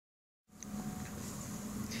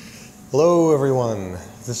Hello everyone,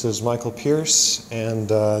 this is Michael Pierce, and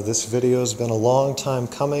this video has been a long time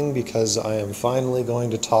coming because I am finally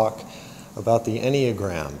going to talk about the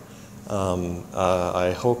Enneagram.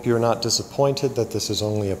 I hope you're not disappointed that this is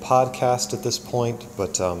only a podcast at this point,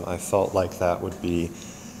 but I felt like that would be,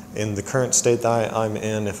 in the current state that I'm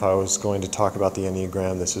in, if I was going to talk about the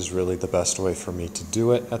Enneagram, this is really the best way for me to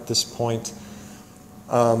do it at this point,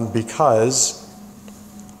 because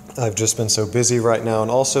I've just been so busy right now,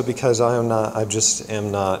 and also because I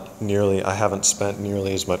haven't spent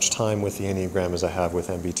nearly as much time with the Enneagram as I have with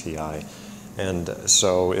MBTI. And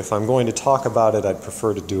so if I'm going to talk about it, I'd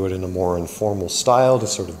prefer to do it in a more informal style to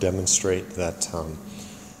sort of demonstrate that,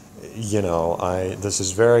 this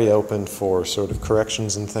is very open for sort of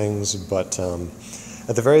corrections and things, but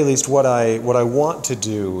at the very least what I want to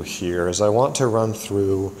do here is I want to run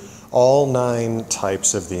through all 9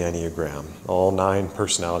 types of the Enneagram, all 9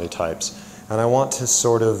 personality types, and I want to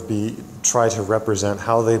sort of try to represent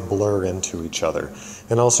how they blur into each other,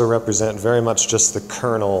 and also represent very much just the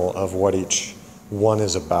kernel of what each one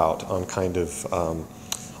is about on kind of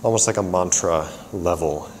almost like a mantra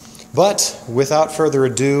level. But without further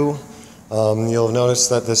ado, you'll notice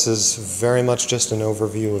that this is very much just an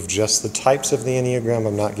overview of just the types of the Enneagram.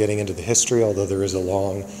 I'm not getting into the history, although there is a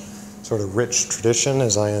long sort of rich tradition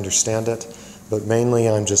as I understand it, but mainly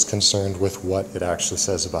I'm just concerned with what it actually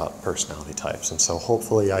says about personality types, and so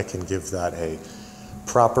hopefully I can give that a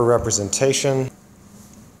proper representation.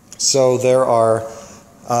 So there are,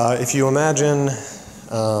 if you imagine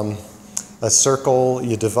a circle,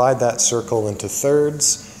 you divide that circle into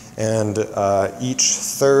thirds, and each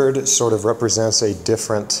third sort of represents a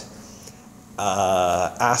different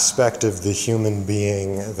aspect of the human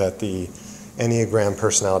being that the Enneagram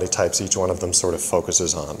personality types, each one of them sort of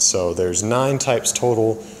focuses on. So there's 9 types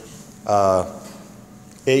total.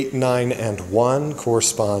 8, 9, and 1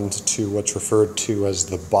 correspond to what's referred to as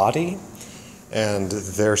the body, and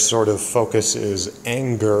their sort of focus is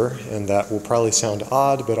anger, and that will probably sound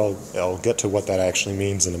odd, but I'll get to what that actually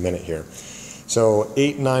means in a minute here. So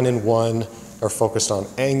 8, 9, and 1 are focused on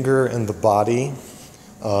anger and the body.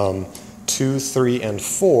 2, 3, and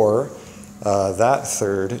 4, that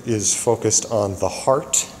third is focused on the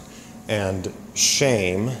heart, and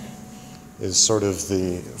shame is sort of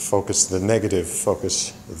the focus, the negative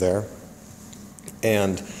focus there.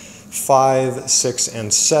 And 5, 6,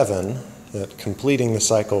 and 7, completing the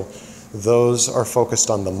cycle, those are focused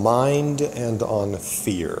on the mind and on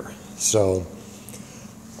fear. So,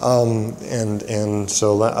 let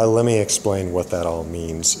me explain what that all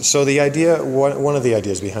means. So the idea, one of the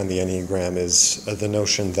ideas behind the Enneagram is the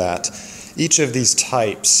notion that each of these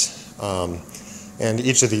types and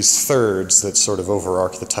each of these thirds that sort of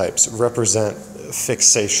overarch the types represent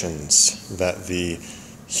fixations that the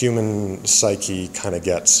human psyche kind of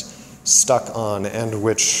gets stuck on, and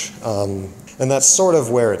which, and that's sort of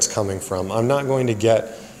where it's coming from. I'm not going to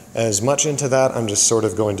get as much into that. I'm just sort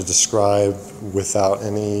of going to describe, without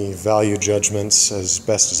any value judgments, as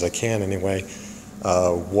best as I can anyway,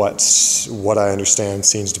 what I understand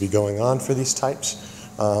seems to be going on for these types.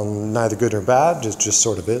 Neither good nor bad, just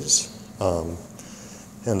sort of is.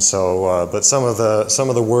 And so, but some of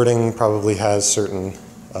the wording probably has certain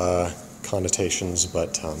connotations,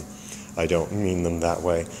 but I don't mean them that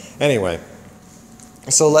way. Anyway,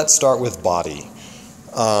 so let's start with body.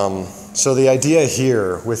 So the idea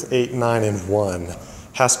here with 8, 9, and 1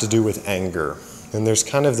 has to do with anger. And there's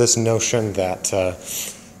kind of this notion that,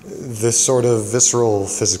 this sort of visceral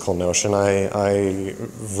physical notion, I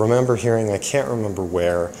remember hearing, I can't remember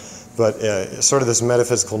where, but sort of this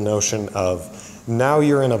metaphysical notion of, now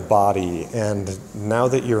you're in a body, and now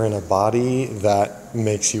that you're in a body, that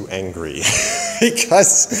makes you angry.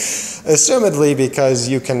 Assumedly because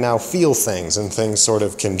you can now feel things, and things sort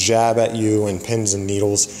of can jab at you, and pins and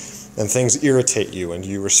needles, and things irritate you, and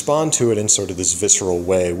you respond to it in sort of this visceral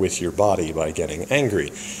way with your body by getting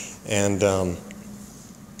angry. And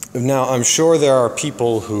now I'm sure there are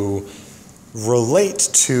people who relate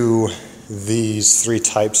to these 3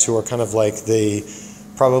 types who are kind of like, they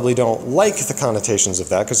probably don't like the connotations of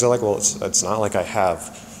that, because they're like, well, it's not like I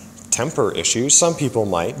have temper issues. Some people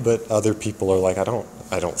might, but other people are like, I don't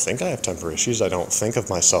think I have temper issues. I don't think of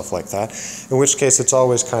myself like that. In which case it's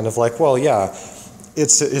always kind of like, well, yeah,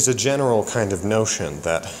 it's a general kind of notion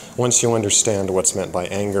that once you understand what's meant by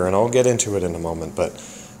anger, and I'll get into it in a moment, but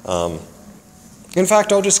in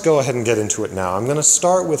fact, I'll just go ahead and get into it now. I'm going to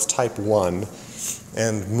start with type 1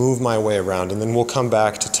 and move my way around, and then we'll come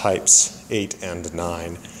back to types 8 and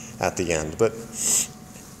 9 at the end. But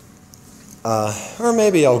or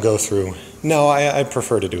maybe I'll go through. No, I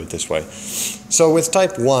prefer to do it this way. So with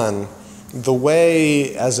type 1, the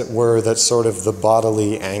way, as it were, that sort of the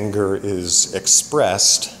bodily anger is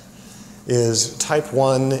expressed is type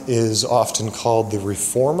 1 is often called the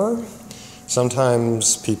reformer.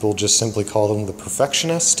 Sometimes people just simply call them the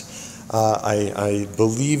perfectionist. I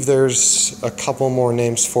believe there's a couple more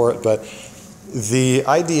names for it, but the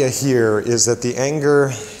idea here is that the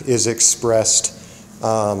anger is expressed,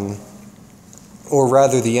 or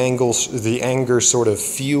rather the anger sort of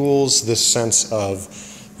fuels this sense of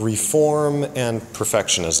reform and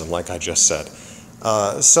perfectionism, like I just said.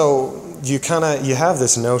 So you have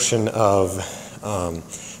this notion of,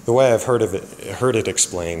 the way I've heard it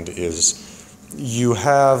explained is, you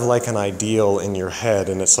have like an ideal in your head,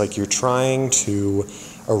 and it's like you're trying to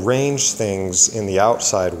arrange things in the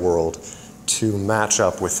outside world to match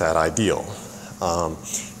up with that ideal.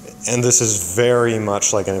 And this is very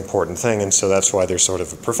much like an important thing, and so that's why they're sort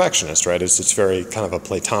of a perfectionist, right? It's very kind of a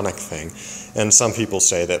Platonic thing. And some people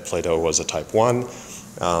say that Plato was a type 1.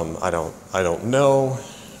 I don't know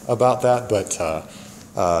about that, but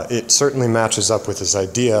it certainly matches up with this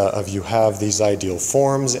idea of you have these ideal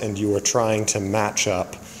forms and you are trying to match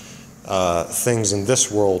up things in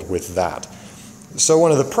this world with that. So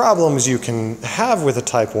one of the problems you can have with a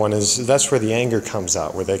type 1 is that's where the anger comes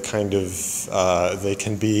out, where they kind of, they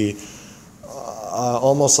can be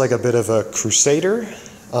almost like a bit of a crusader.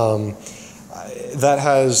 That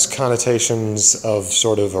has connotations of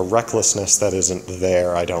sort of a recklessness that isn't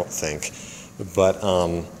there, I don't think. But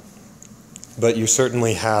you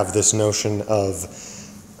certainly have this notion of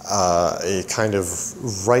a kind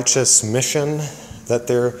of righteous mission that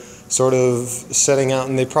they're sort of setting out,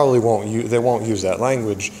 and they probably won't use that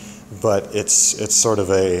language, but it's sort of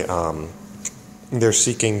a they're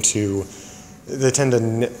seeking to, they tend to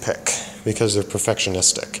nitpick because they're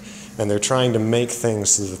perfectionistic, and they're trying to make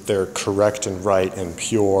things so that they're correct and right and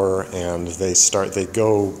pure, and they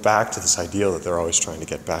go back to this ideal that they're always trying to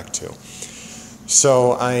get back to.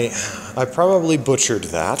 So I probably butchered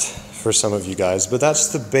that for some of you guys, but that's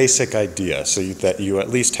the basic idea, so that you at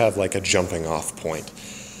least have like a jumping off point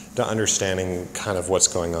to understanding kind of what's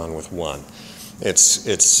going on with 1.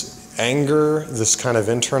 It's anger, this kind of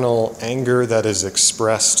internal anger that is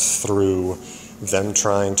expressed through them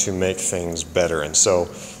trying to make things better. And so,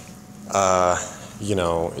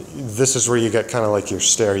 this is where you get kind of like your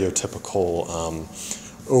stereotypical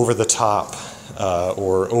over the top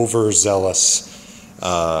or overzealous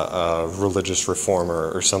religious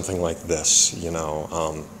reformer or something like this,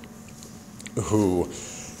 who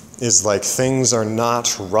is like, things are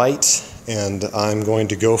not right, and I'm going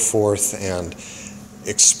to go forth and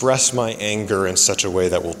express my anger in such a way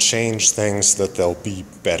that will change things, that they'll be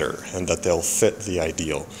better and that they'll fit the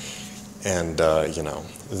ideal. And,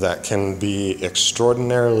 that can be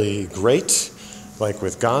extraordinarily great. Like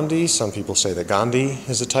with Gandhi, some people say that Gandhi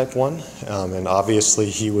is a type 1, and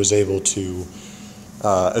obviously he was able to,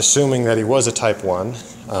 assuming that he was a type 1,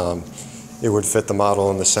 it would fit the model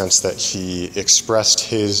in the sense that he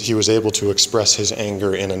was able to express his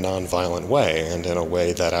anger in a nonviolent way, and in a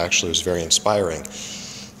way that actually was very inspiring.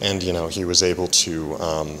 And, he was able to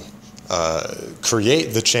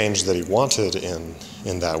create the change that he wanted in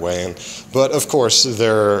that way. But of course,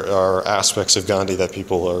 there are aspects of Gandhi that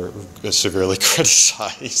people are severely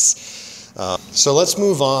criticize. So let's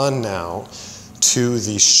move on now to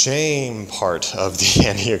the shame part of the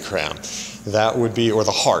Enneagram. That would be, or the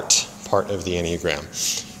heart part of the Enneagram,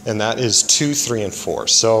 and that is 2, 3, and 4.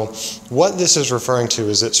 So what this is referring to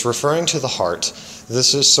is it's referring to the heart.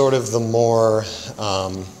 This is sort of the more,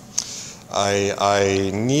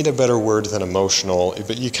 I need a better word than emotional,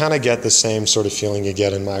 but you kind of get the same sort of feeling you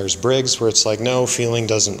get in Myers-Briggs, where it's like, no, feeling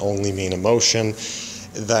doesn't only mean emotion.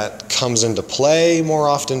 That comes into play more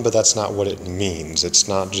often, but that's not what it means. It's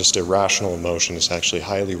not just irrational emotion, it's actually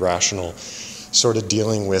highly rational, sort of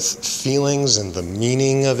dealing with feelings and the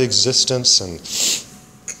meaning of existence, and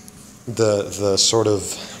the sort of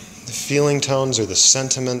feeling tones or the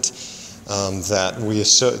sentiment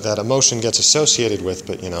that emotion gets associated with.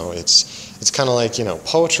 But it's kind of like,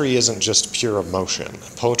 poetry isn't just pure emotion.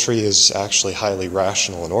 Poetry is actually highly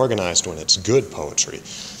rational and organized when it's good poetry,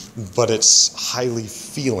 but it's highly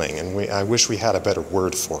feeling, and I wish we had a better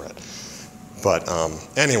word for it. But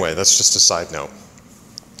anyway, that's just a side note.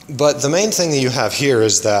 But the main thing that you have here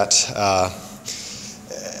is that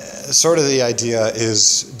sort of the idea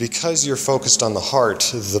is, because you're focused on the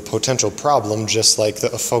heart, the potential problem, just like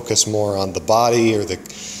a focus more on the body or the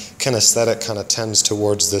kinesthetic, kind of tends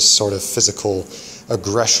towards this sort of physical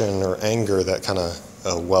aggression or anger that kind of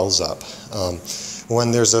wells up.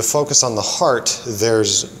 When there's a focus on the heart,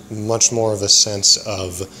 there's much more of a sense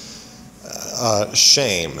of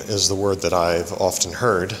shame is the word that I've often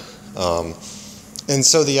heard. And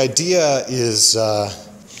so the idea is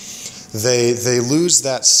they lose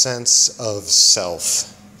that sense of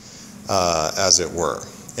self, as it were.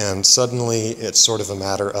 And suddenly it's sort of a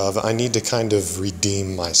matter of, I need to kind of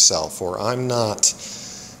redeem myself, or I'm not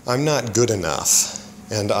good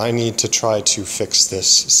enough, and I need to try to fix this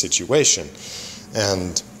situation.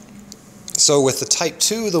 And so with the type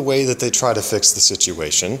 2, the way that they try to fix the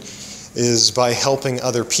situation is by helping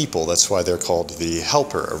other people. That's why they're called the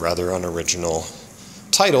helper, a rather unoriginal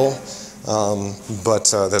title,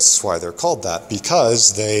 but that's why they're called that,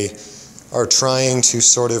 because they are trying to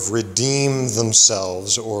sort of redeem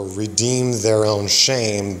themselves or redeem their own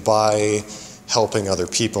shame by helping other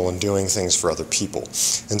people and doing things for other people.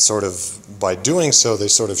 And sort of by doing so, they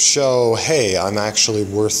sort of show, hey, I'm actually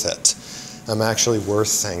worth it. I'm actually worth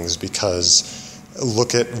things because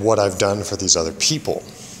look at what I've done for these other people.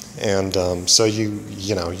 And so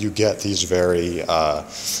you get these very,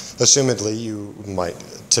 assumedly you might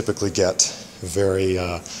typically get very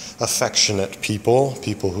affectionate people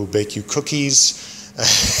who bake you cookies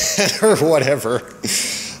or whatever.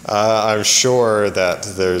 I'm sure that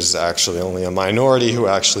there's actually only a minority who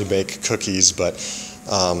actually bake cookies, but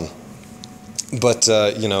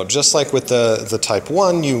just like with the type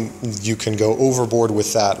 1, you can go overboard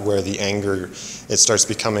with that, where the anger, it starts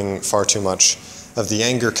becoming far too much of the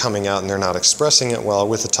anger coming out and they're not expressing it well.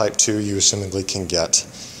 With the type 2, you assumedly can get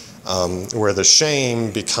where the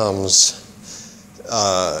shame becomes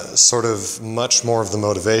sort of much more of the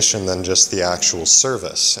motivation than just the actual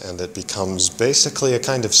service, and it becomes basically a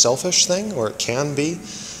kind of selfish thing, or it can be,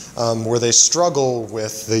 where they struggle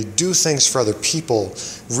with, they do things for other people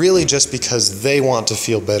really just because they want to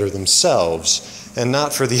feel better themselves and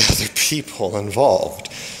not for the other people involved.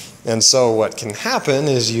 And so what can happen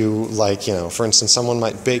is for instance, someone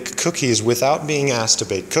might bake cookies without being asked to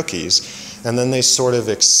bake cookies, and then they sort of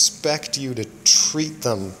expect you to treat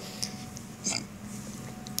them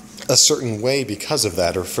a certain way because of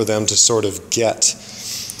that, or for them to sort of get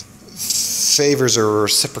favors or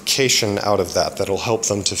reciprocation out of that that'll help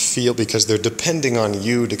them to feel, because they're depending on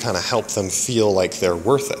you to kind of help them feel like they're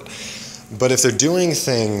worth it. But if they're doing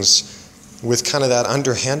things with kind of that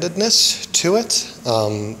underhandedness to it,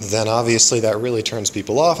 then obviously that really turns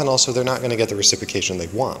people off, and also they're not going to get the reciprocation they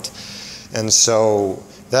want. And so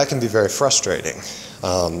that can be very frustrating,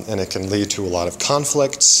 and it can lead to a lot of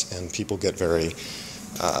conflicts, and people get very,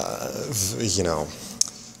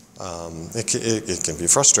 it can be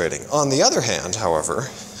frustrating. On the other hand, however,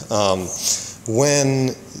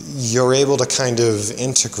 when you're able to kind of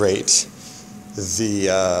integrate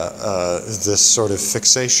this sort of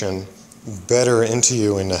fixation better into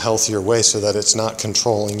you in a healthier way, so that it's not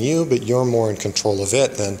controlling you, but you're more in control of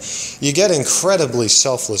it, then you get incredibly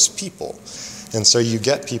selfless people. And so you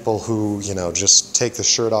get people who, just take the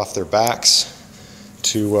shirt off their backs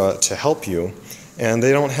to help you, and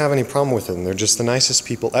they don't have any problem with it, and they're just the nicest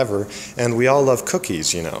people ever, and we all love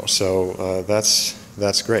cookies, so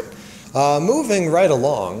that's great. Moving right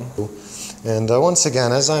along, and once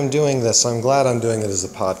again, as I'm doing this, I'm glad I'm doing it as a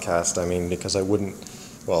podcast. I mean, because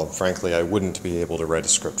frankly, I wouldn't be able to write a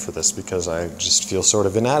script for this, because I just feel sort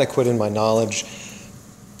of inadequate in my knowledge.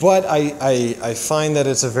 But I find that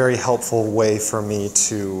it's a very helpful way for me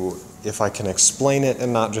to, if I can explain it,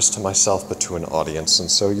 and not just to myself, but to an audience. And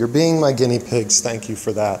so you're being my guinea pigs. Thank you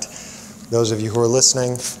for that. Those of you who are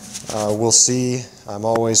listening, we'll see. I'm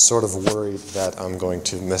always sort of worried that I'm going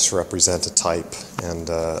to misrepresent a type and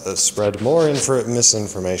spread more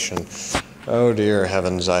misinformation. Oh dear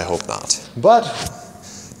heavens, I hope not. But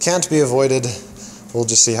can't be avoided. We'll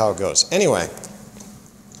just see how it goes. Anyway,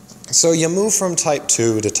 so you move from type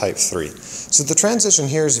 2 to type 3. So the transition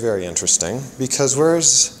here is very interesting, because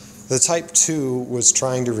whereas the type 2 was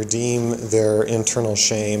trying to redeem their internal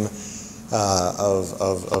shame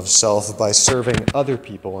of self by serving other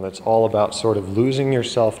people, and it's all about sort of losing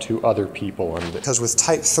yourself to other people. And because with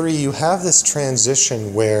type 3, you have this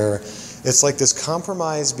transition where it's like this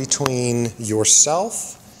compromise between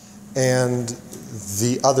yourself and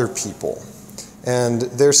the other people. And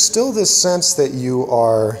there's still this sense that you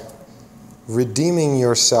are redeeming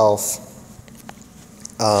yourself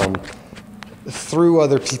through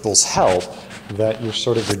other people's help, that you're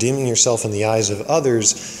sort of redeeming yourself in the eyes of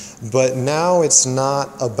others, but now it's not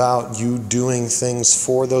about you doing things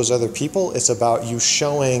for those other people, it's about you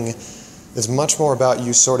it's much more about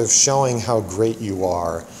you sort of showing how great you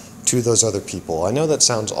are to those other people. I know that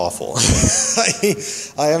sounds awful.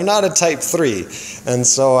 I am not a type 3, and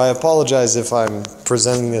so I apologize if I'm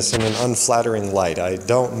presenting this in an unflattering light. I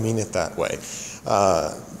don't mean it that way.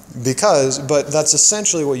 But that's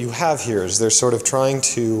essentially what you have here, is they're sort of trying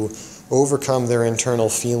to overcome their internal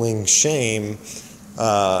feeling shame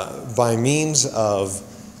by means of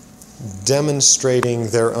demonstrating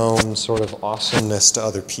their own sort of awesomeness to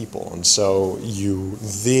other people. And so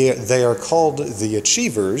they are called the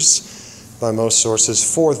achievers by most sources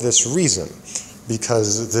for this reason,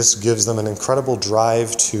 because this gives them an incredible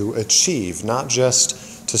drive to achieve, not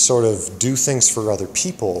just to sort of do things for other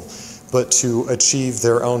people, but to achieve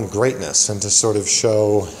their own greatness and to sort of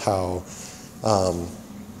show how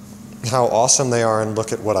awesome they are and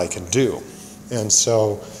look at what I can do. And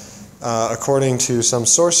so according to some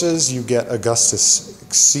sources, you get Augustus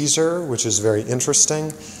Caesar, which is very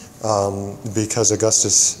interesting, because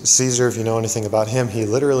Augustus Caesar, if you know anything about him, he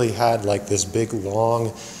literally had like this big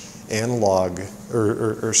long analog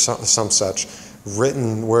or some such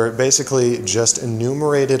written where it basically just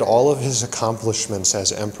enumerated all of his accomplishments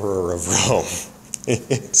as emperor of Rome.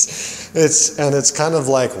 It's kind of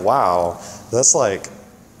like, wow, that's like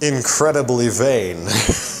incredibly vain.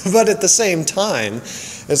 But at the same time,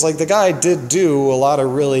 it's like the guy did do a lot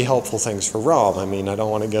of really helpful things for Rome. I mean, I don't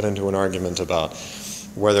want to get into an argument about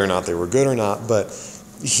whether or not they were good or not, but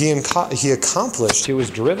he was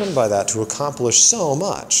driven by that to accomplish so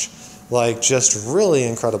much, like just really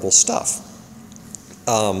incredible stuff.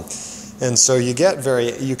 And so you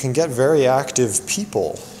can get very active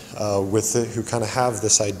people who kind of have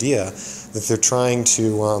this idea that they're trying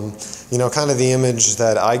to, kind of the image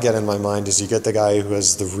that I get in my mind is you get the guy who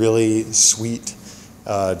has the really sweet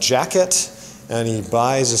jacket, and he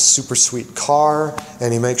buys a super sweet car,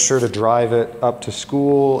 and he makes sure to drive it up to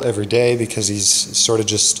school every day because he's sort of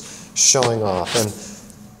just showing off. And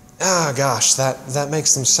gosh, that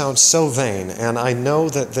makes them sound so vain. And I know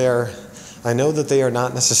that they are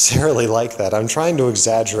not necessarily like that. I'm trying to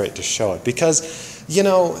exaggerate to show it because,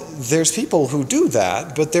 there's people who do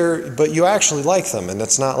that, but you actually like them, and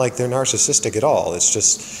it's not like they're narcissistic at all.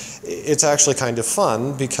 It's actually kind of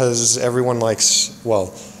fun because everyone likes,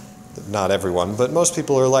 well, not everyone, but most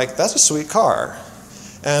people are like, that's a sweet car.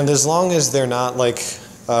 And as long as they're not like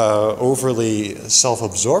overly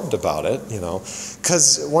self-absorbed about it,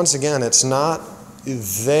 because once again, it's not,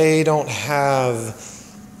 they don't have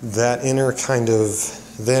that inner kind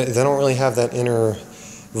of, they don't really have that inner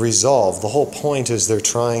resolve. The whole point is they're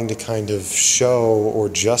trying to kind of show or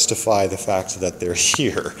justify the fact that they're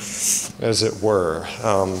here, as it were.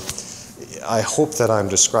 I hope that I'm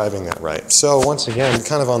describing that right. So once again,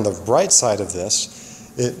 kind of on the bright side of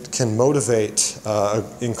this, it can motivate an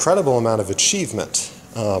incredible amount of achievement,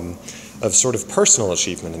 of sort of personal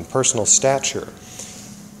achievement and personal stature.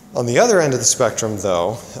 On the other end of the spectrum,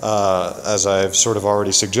 though, as I've sort of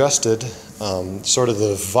already suggested, sort of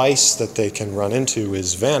the vice that they can run into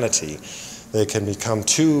is vanity. They can become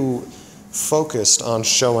too focused on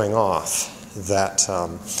showing off that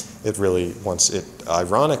it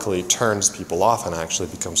ironically turns people off and actually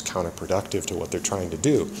becomes counterproductive to what they're trying to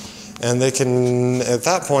do. And they can, at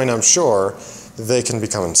that point, I'm sure, they can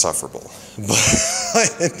become insufferable.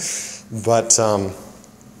 But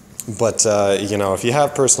if you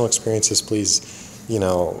have personal experiences, please,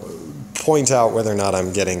 point out whether or not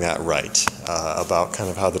I'm getting that right about kind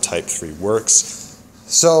of how the type 3 works.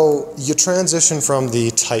 So you transition from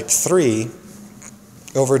the type 3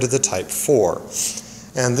 over to the type 4.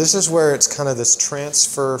 And this is where it's kind of this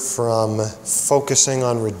transfer from focusing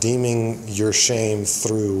on redeeming your shame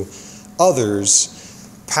through others.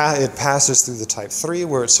 It passes through the type 3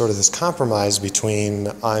 where it's sort of this compromise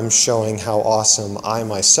between I'm showing how awesome I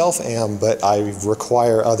myself am, but I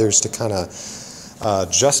require others to kind of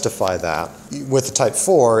justify that. With the type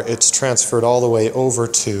 4, it's transferred all the way over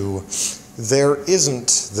to there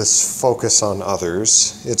isn't this focus on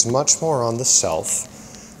others. It's much more on the self,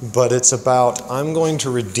 but it's about I'm going to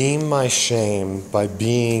redeem my shame by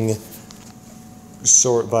me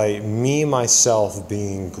myself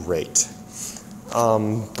being great.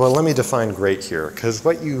 But let me define great here, because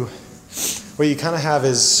what you kind of have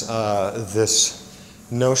is this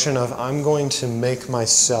notion of I'm going to make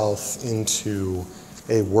myself into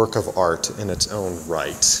a work of art in its own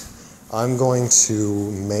right. I'm going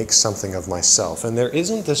to make something of myself. And there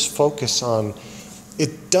isn't this focus on,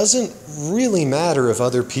 it doesn't really matter if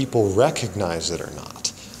other people recognize it or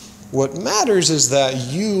not. What matters is that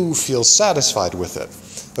you feel satisfied with it.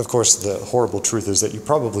 Of course, the horrible truth is that you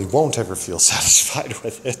probably won't ever feel satisfied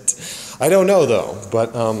with it. I don't know, though,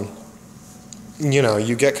 but,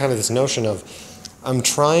 you get kind of this notion of, I'm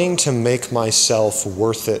trying to make myself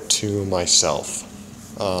worth it to myself.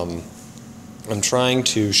 I'm trying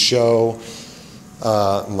to show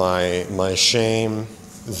my shame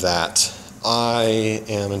that I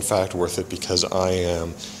am, in fact, worth it because I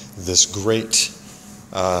am this great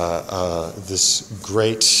this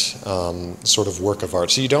great sort of work of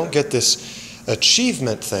art. So you don't get this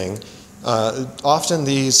achievement thing. Often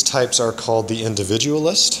these types are called the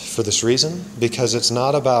individualist for this reason, because it's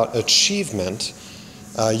not about achievement.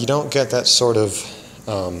 You don't get that sort of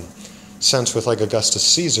sense with like Augustus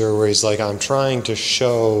Caesar, where he's like, I'm trying to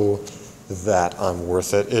show that I'm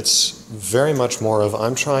worth it. It's very much more of,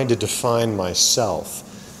 I'm trying to define myself,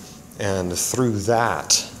 and through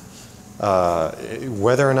that,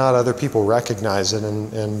 whether or not other people recognize it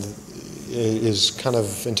and is kind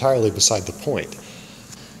of entirely beside the point.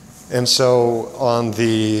 And so on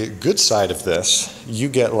the good side of this, you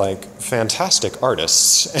get like fantastic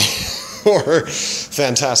artists or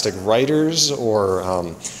fantastic writers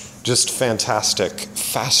or just fantastic,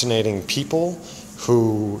 fascinating people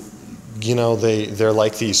who, you know, they're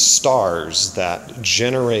like these stars that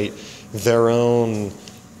generate their own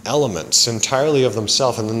elements entirely of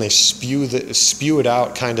themselves, and then they spew it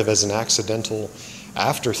out kind of as an accidental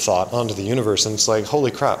afterthought onto the universe. And it's like,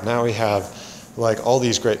 holy crap, now we have like all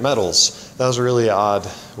these great metals. That was a really odd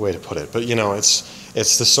way to put it, but you know, it's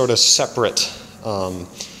this sort of separate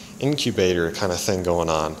incubator kind of thing going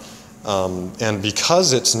on. And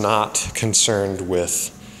because it's not concerned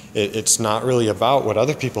with, it's not really about what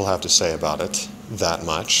other people have to say about it that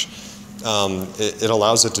much, it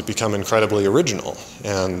allows it to become incredibly original.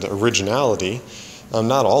 And originality,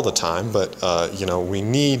 not all the time, but you know, we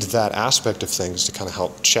need that aspect of things to kind of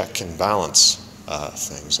help check and balance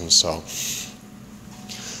things. And so,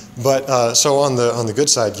 but so on the good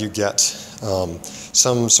side, you get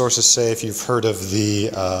some sources say, if you've heard of the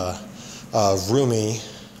Rumi,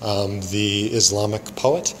 the Islamic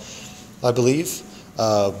poet, I believe,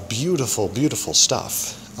 beautiful, beautiful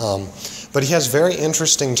stuff. But he has very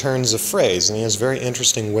interesting turns of phrase, and he has very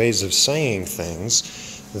interesting ways of saying things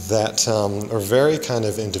that are very kind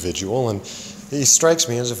of individual, and he strikes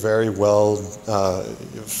me as a very well,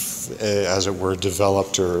 as it were,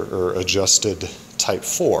 developed or adjusted type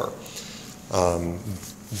 4.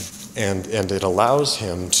 And it allows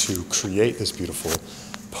him to create this beautiful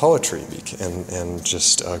poetry and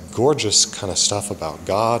just gorgeous kind of stuff about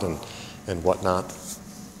God and whatnot.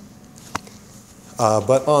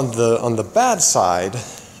 But on the bad side,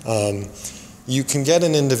 you can get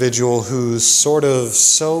an individual who's sort of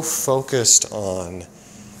so focused on,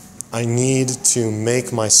 I need to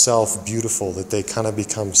make myself beautiful, that they kind of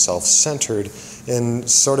become self-centered in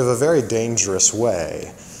sort of a very dangerous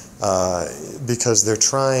way, because they're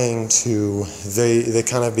trying to, they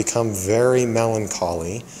kind of become very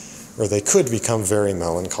melancholy, or they could become very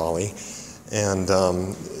melancholy, and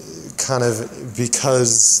kind of,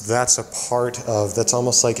 because that's a part of, that's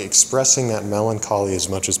almost like expressing that melancholy as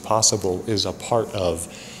much as possible is a part of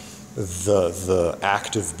the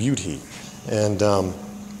act of beauty. And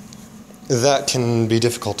that can be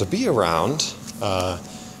difficult to be around,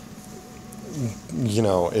 you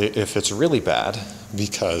know, if it's really bad,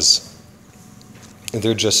 because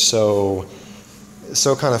they're just so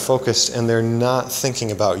kind of focused, and they're not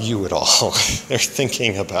thinking about you at all. They're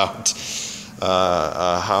thinking about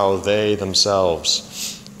how they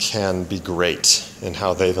themselves can be great, and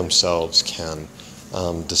how they themselves can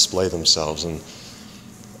display themselves. And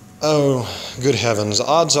oh, good heavens,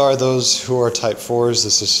 odds are those who are type 4s,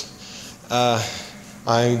 this is,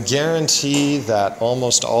 I guarantee that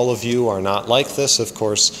almost all of you are not like this. Of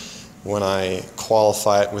course, when I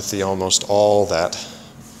qualify it with the almost all, that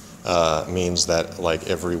means that like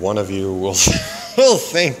every one of you will will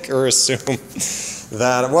think or assume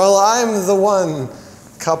that, well, I'm the one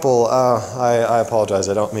couple. I apologize.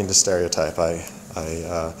 I don't mean to stereotype.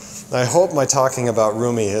 I hope my talking about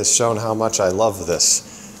Rumi has shown how much I love this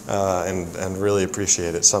and really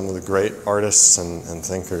appreciate it. Some of the great artists and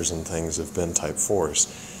thinkers and things have been type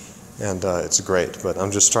 4s. And it's great, but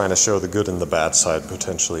I'm just trying to show the good and the bad side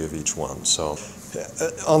potentially of each one. So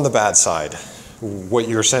on the bad side, what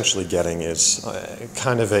you're essentially getting is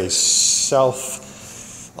kind of a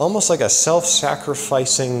almost like a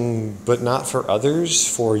self-sacrificing, but not for others,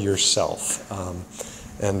 for yourself.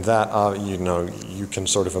 And that, you know, you can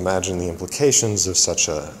sort of imagine the implications of such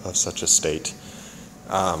a state.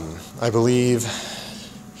 I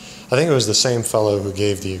think it was the same fellow who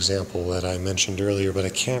gave the example that I mentioned earlier, but I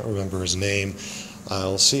can't remember his name.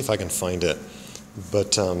 I'll see if I can find it.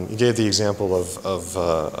 But he gave the example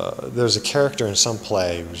of there's a character in some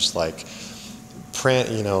play who's like,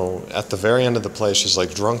 you know, at the very end of the play, she's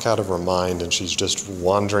like drunk out of her mind, and she's just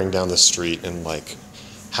wandering down the street in like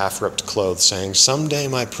half-ripped clothes saying, someday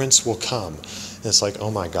my prince will come. It's like, oh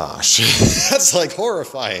my gosh, that's like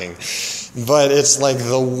horrifying. But it's like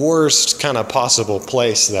the worst kind of possible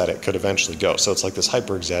place that it could eventually go. So it's like this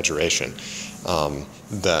hyper-exaggeration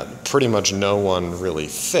that pretty much no one really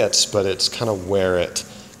fits, but it's kind of where it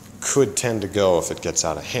could tend to go if it gets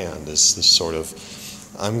out of hand, is this sort of,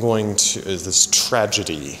 is this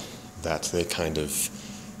tragedy that they kind of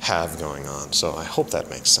have going on. So I hope that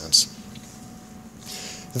makes sense.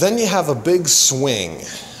 Then you have a big swing.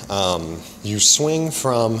 You swing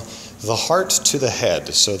from the heart to the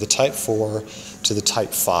head, so the type 4 to the type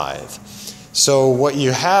 5. So what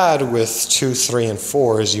you had with 2, 3, and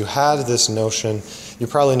 4 is you had this notion, you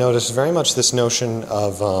probably noticed very much this notion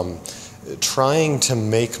of trying to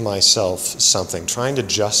make myself something, trying to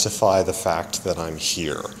justify the fact that I'm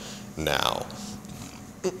here now,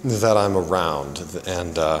 that I'm around,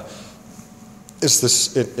 and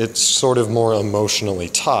it's sort of more emotionally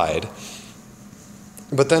tied.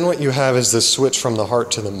 But then what you have is this switch from the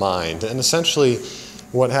heart to the mind, and essentially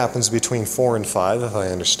what happens between 4 and 5, if I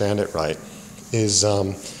understand it right, is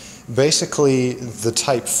basically the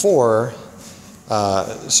type 4.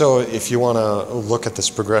 So if you want to look at this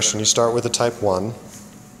progression, you start with a type 1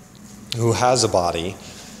 who has a body,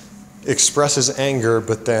 expresses anger,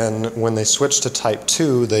 but then when they switch to type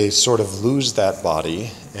 2, they sort of lose that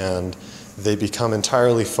body, and they become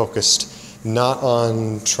entirely focused not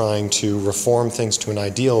on trying to reform things to an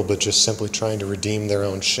ideal, but just simply trying to redeem their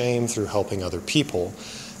own shame through helping other people.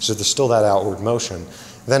 So there's still that outward motion.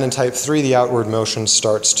 Then in type 3, the outward motion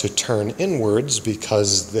starts to turn inwards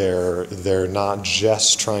because they're not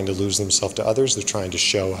just trying to lose themselves to others, they're trying to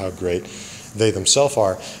show how great they themselves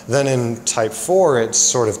are. Then in type 4, it's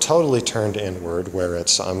sort of totally turned inward, where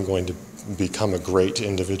it's, I'm going to become a great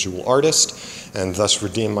individual artist and thus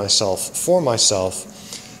redeem myself for myself.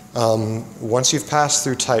 Once you've passed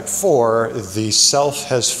through type 4, the self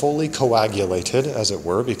has fully coagulated, as it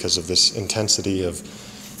were, because of this intensity of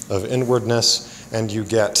inwardness, and you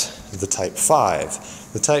get the type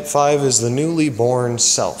 5. The type 5 is the newly born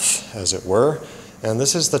self, as it were, and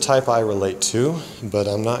this is the type I relate to, but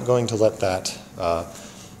I'm not going to let that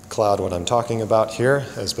cloud what I'm talking about here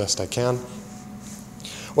as best I can.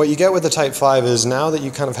 What you get with the type 5 is, now that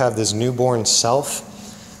you kind of have this newborn self,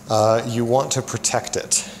 you want to protect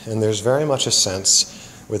it. And there's very much a sense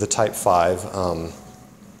with a type 5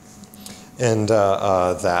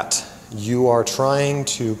 that you are trying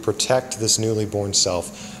to protect this newly born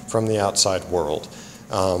self from the outside world,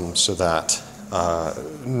 so that,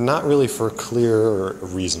 not really for clear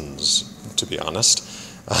reasons, to be honest,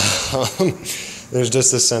 there's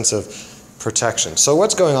just this sense of protection. So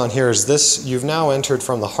what's going on here is this, you've now entered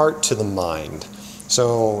from the heart to the mind.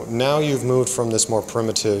 So now you've moved from this more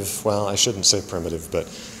primitive, well, I shouldn't say primitive, but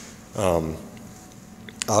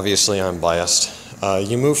obviously I'm biased.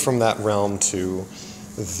 You move from that realm to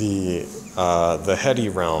the heady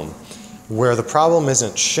realm, where the problem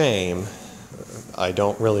isn't shame. I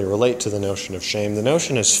don't really relate to the notion of shame. The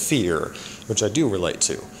notion is fear, which I do relate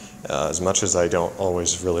to, as much as I don't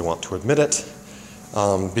always really want to admit it.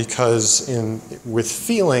 Because with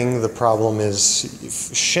feeling, the problem is,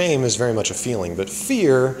 shame is very much a feeling, but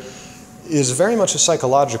fear is very much a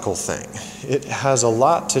psychological thing. It has a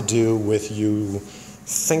lot to do with you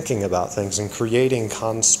thinking about things and creating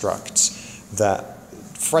constructs that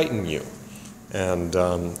frighten you. And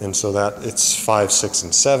so that it's 5, 6,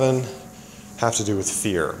 and 7 have to do with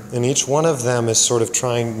fear. And each one of them is sort of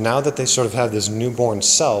trying, now that they sort of have this newborn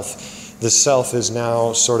self, the self is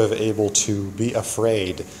now sort of able to be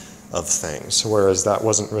afraid of things, whereas that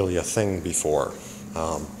wasn't really a thing before.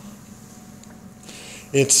 One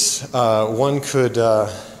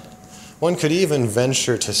could even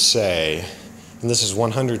venture to say, and this is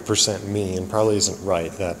 100% me and probably isn't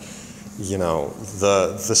right, that, you know,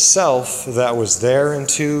 the self that was there in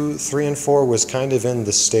 2, 3, and 4 was kind of in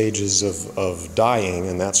the stages of dying,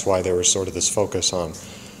 and that's why there was sort of this focus on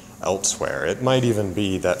elsewhere. It might even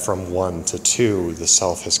be that from 1 to 2, the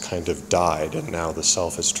self has kind of died, and now the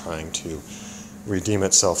self is trying to redeem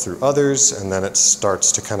itself through others, and then it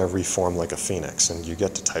starts to kind of reform like a phoenix. And you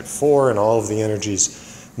get to type 4, and all of the energies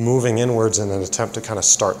moving inwards in an attempt to kind of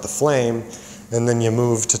start the flame, and then you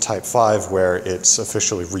move to type 5, where it's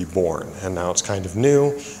officially reborn, and now it's kind of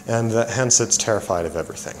new, and hence it's terrified of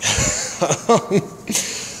everything.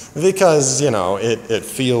 Because, you know, it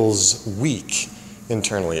feels weak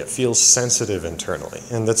internally, it feels sensitive internally,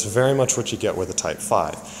 and that's very much what you get with a type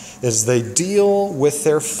 5, is they deal with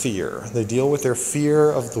their fear. They deal with their fear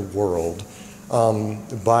of the world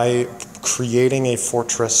by creating a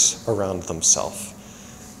fortress around themselves.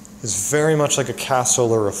 It's very much like a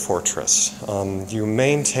castle or a fortress. You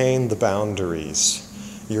maintain the boundaries.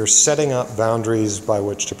 You're setting up boundaries by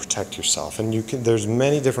which to protect yourself. And there's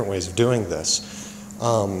many different ways of doing this.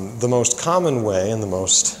 The most common way and the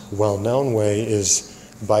most well-known way is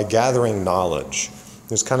by gathering knowledge.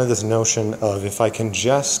 There's kind of this notion of, if I can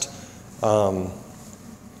just, that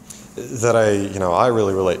I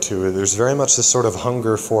really relate to, there's very much this sort of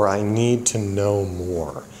hunger for, I need to know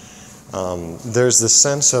more. There's this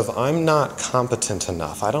sense of, I'm not competent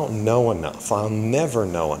enough, I don't know enough, I'll never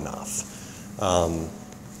know enough.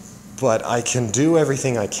 But I can do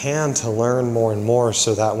everything I can to learn more and more,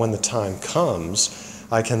 so that when the time comes,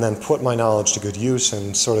 I can then put my knowledge to good use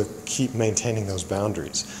and sort of keep maintaining those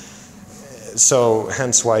boundaries. So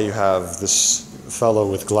hence why you have this fellow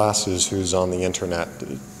with glasses who's on the internet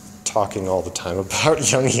talking all the time about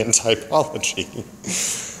Jungian typology.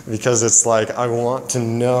 Because it's like, I want to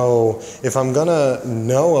know, if I'm gonna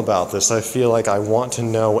know about this, I feel like I want to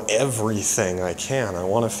know everything I can. I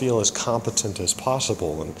want to feel as competent as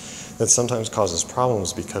possible, and that sometimes causes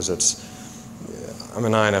problems because I'm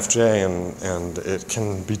an INFJ, and it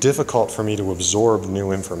can be difficult for me to absorb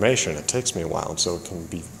new information. It takes me a while, and so it can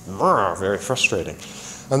be very frustrating.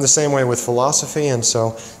 I'm the same way with philosophy, and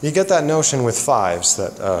so you get that notion with fives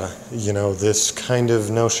that, this kind of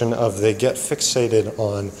notion of they get fixated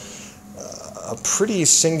on a pretty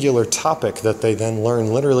singular topic that they then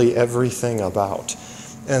learn literally everything about.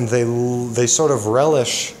 And they sort of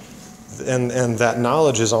relish, and that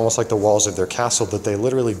knowledge is almost like the walls of their castle that they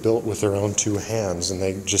literally built with their own two hands, and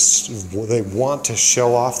they want to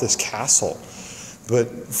show off this castle.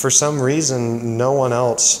 But for some reason, no one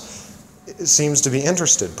else seems to be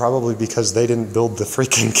interested, probably because they didn't build the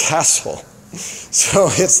freaking castle. So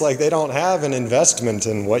it's like they don't have an investment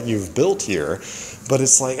in what you've built here, but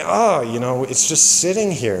it's like, it's just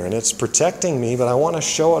sitting here and it's protecting me, but I want to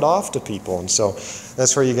show it off to people. And so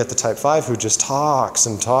that's where you get the type 5 who just talks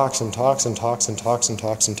and talks and talks and talks and talks and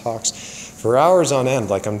talks and talks for hours on end,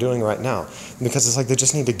 like I'm doing right now, because it's like they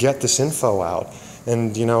just need to get this info out.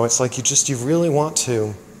 And it's like you really want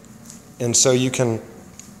to, and so you can.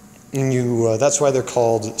 That's why they're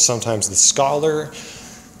called sometimes the scholar.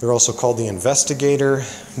 They're also called the investigator,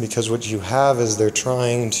 because what you have is they're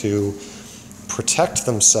trying to protect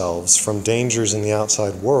themselves from dangers in the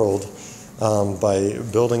outside world by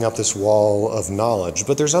building up this wall of knowledge.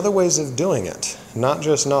 But there's other ways of doing it, not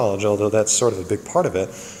just knowledge, although that's sort of a big part of it.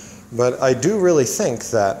 But I do really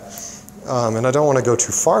think that, and I don't want to go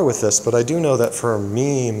too far with this, but I do know that for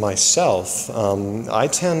me, myself, I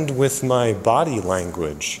tend with my body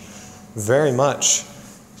language very much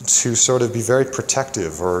to sort of be very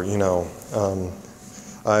protective, or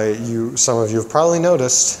some of you have probably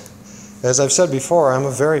noticed, as I've said before, I'm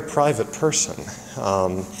a very private person.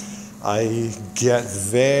 I get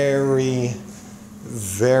very,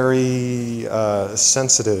 very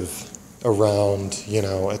sensitive around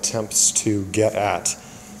attempts to get at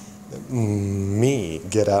me,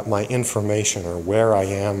 get at my information, or where I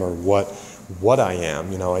am, or what I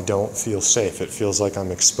am. I don't feel safe. It feels like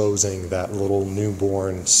I'm exposing that little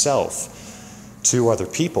newborn self to other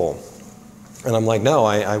people. And I'm like, no,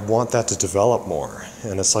 I want that to develop more.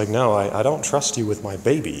 And it's like, no, I don't trust you with my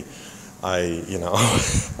baby. I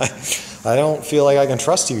don't feel like I can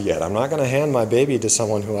trust you yet. I'm not going to hand my baby to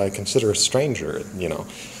someone who I consider a stranger.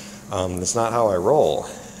 It's not how I roll.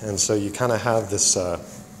 And so you kind of have this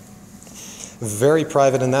very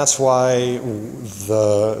private, and that's why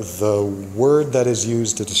the word that is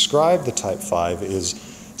used to describe the type 5 is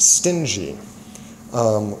stingy,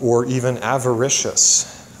 or even avaricious.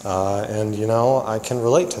 And I can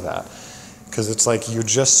relate to that, because it's like you're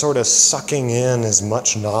just sort of sucking in as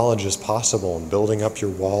much knowledge as possible and building up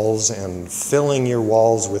your walls and filling your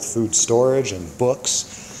walls with food storage and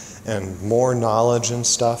books and more knowledge and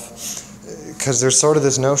stuff. Because there's sort of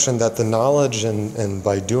this notion that the knowledge, and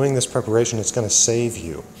by doing this preparation, it's going to save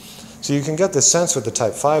you. So you can get this sense with the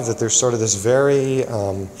type 5 that there's sort of this very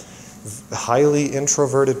highly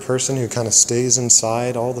introverted person who kind of stays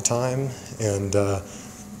inside all the time, and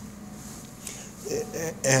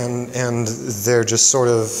they're just sort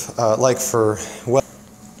of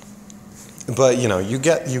but you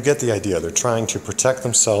get the idea. They're trying to protect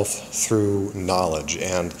themselves through knowledge,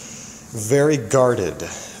 and very guarded,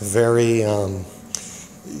 very,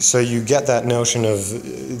 so you get that notion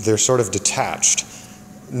of they're sort of detached,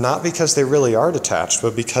 not because they really are detached,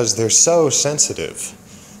 but because they're so sensitive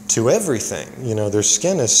to everything. Their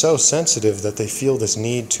skin is so sensitive that they feel this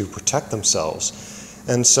need to protect themselves.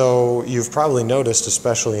 And so you've probably noticed,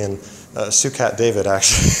 especially in Sukat David,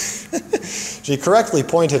 actually, she correctly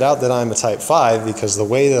pointed out that I'm a type 5, because the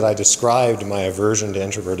way that I described my aversion to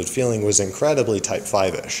introverted feeling was incredibly type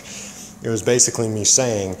 5-ish. It was basically me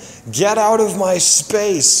saying, get out of my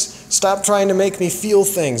space! Stop trying to make me feel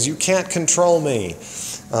things. You can't control me.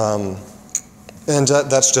 And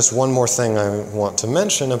that's just one more thing I want to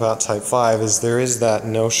mention about type 5 is there is that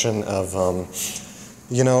notion of,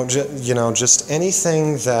 just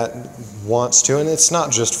anything that wants to, and it's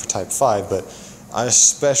not just for type 5, but I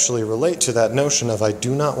especially relate to that notion of I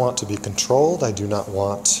do not want to be controlled. I do not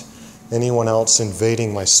want anyone else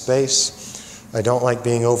invading my space. I don't like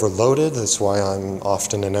being overloaded. That's why I'm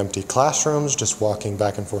often in empty classrooms, just walking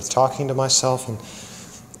back and forth talking to myself. And,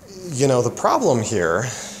 the problem here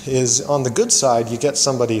is on the good side, you get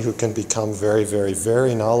somebody who can become very, very,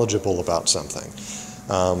 very knowledgeable about something.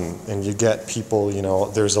 And you get people,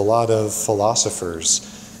 there's a lot of philosophers.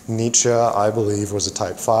 Nietzsche, I believe, was a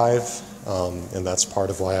type 5, and that's part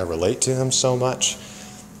of why I relate to him so much.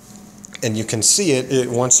 And you can see it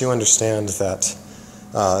once you understand that,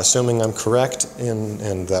 assuming I'm correct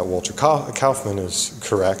and that Walter Kaufman is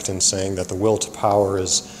correct in saying that the will to power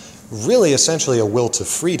is really essentially a will to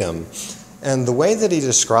freedom. And the way that he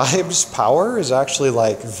describes power is actually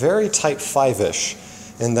like very type 5-ish,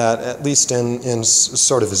 in that, at least in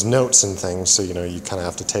sort of his notes and things, so you kind of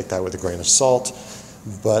have to take that with a grain of salt.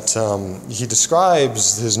 But he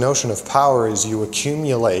describes his notion of power as you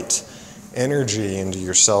accumulate energy into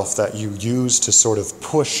yourself that you use to sort of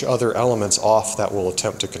push other elements off that will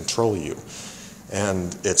attempt to control you.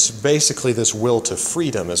 And it's basically this will to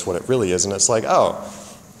freedom is what it really is. And it's like, oh,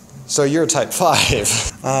 so you're a type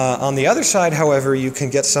 5. On the other side, however, you can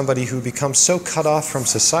get somebody who becomes so cut off from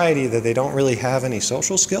society that they don't really have any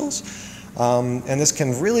social skills. And this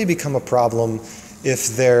can really become a problem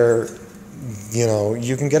if they're,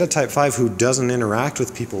 you can get a type 5 who doesn't interact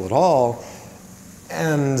with people at all,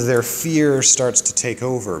 and their fear starts to take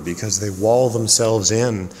over because they wall themselves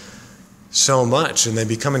in so much and they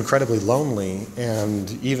become incredibly lonely. And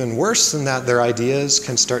even worse than that, their ideas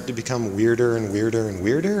can start to become weirder and weirder and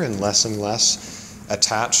weirder and less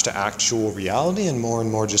attached to actual reality and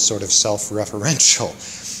more just sort of self-referential,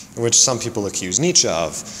 which some people accuse Nietzsche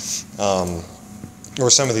of, or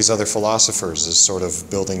some of these other philosophers as sort of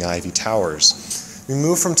building ivy towers. We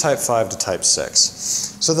move from type 5 to type 6.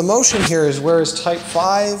 So the motion here is whereas type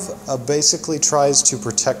 5 basically tries to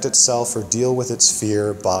protect itself or deal with its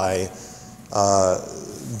fear by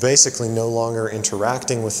basically no longer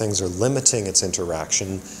interacting with things or limiting its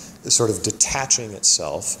interaction, sort of detaching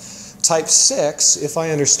itself. Type 6, if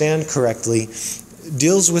I understand correctly,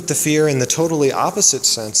 deals with the fear in the totally opposite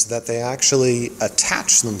sense that they actually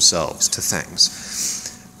attach themselves to things.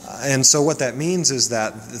 And so what that means is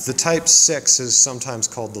that the type 6 is sometimes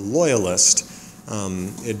called the loyalist.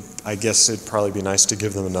 I guess it'd probably be nice to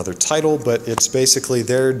give them another title, but it's basically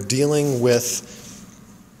they're dealing with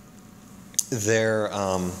their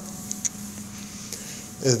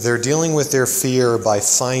fear by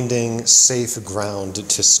finding safe ground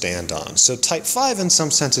to stand on. So type 5 in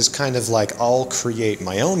some sense is kind of like I'll create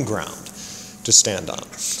my own ground to stand on.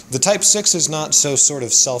 The type 6 is not so sort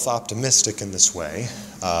of self-optimistic in this way,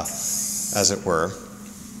 as it were.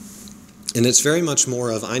 And it's very much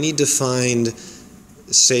more of I need to find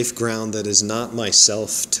safe ground that is not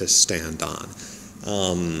myself to stand on.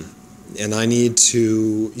 And I need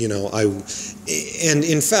to, and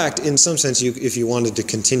in fact, in some sense, if you wanted to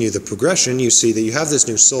continue the progression, you see that you have this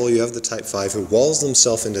new soul, you have the type 5 who walls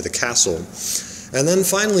themselves into the castle, and then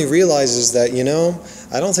finally realizes that,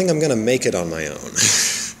 I don't think I'm going to make it on my own.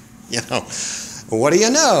 What do you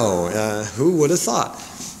know? Who would have thought?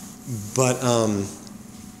 But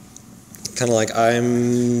kind of like,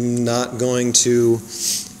 I'm not going to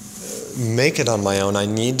make it on my own. I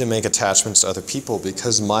need to make attachments to other people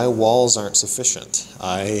because my walls aren't sufficient.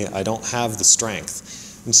 I don't have the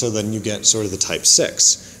strength. And so then you get sort of the type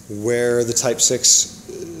 6, where the type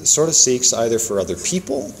 6 sort of seeks either for other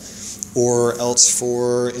people or else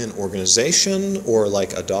for an organization or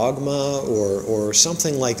like a dogma or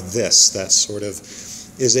something like this that sort of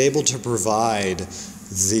is able to provide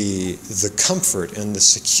the comfort and the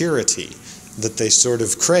security that they sort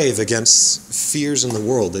of crave against fears in the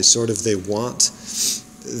world. They want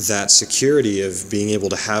that security of being able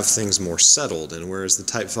to have things more settled, and whereas the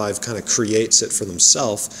type 5 kind of creates it for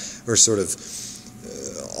themselves, or sort of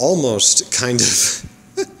almost kind of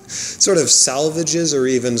sort of salvages or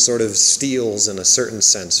even sort of steals in a certain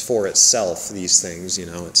sense for itself these things,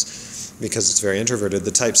 it's because it's very introverted.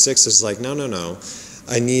 The type 6 is like, no.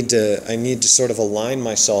 I need to sort of align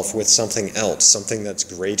myself with something else, something that's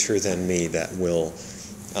greater than me, that will,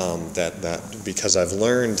 that because I've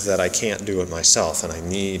learned that I can't do it myself, and I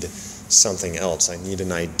need something else. I need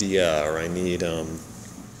an idea, or I need an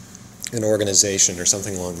organization, or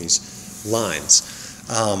something along these lines.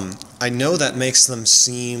 I know that makes them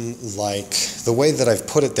seem like, the way that I've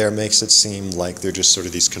put it there makes it seem like they're just sort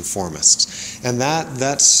of these conformists. And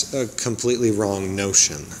that's a completely wrong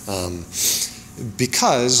notion.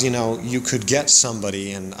 Because, you could get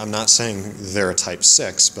somebody, and I'm not saying they're a type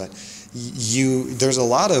 6, but there's a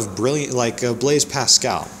lot of brilliant, like Blaise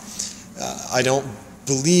Pascal. I don't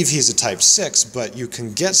believe he's a type 6, but you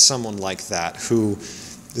can get someone like that who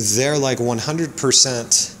they're like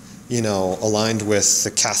 100%, aligned with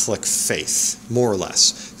the Catholic faith, more or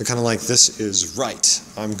less. They're kind of like, this is right,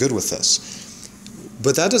 I'm good with this.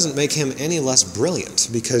 But that doesn't make him any less brilliant,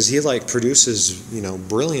 because he produces,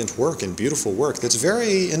 brilliant work and beautiful work that's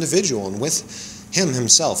very individual and with him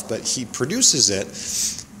himself, but he produces it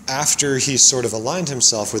after he's sort of aligned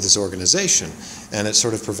himself with his organization, and it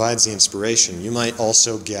sort of provides the inspiration. You might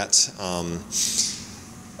also get, and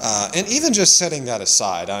even just setting that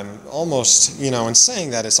aside, I'm almost, in saying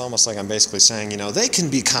that, it's almost like I'm basically saying, they can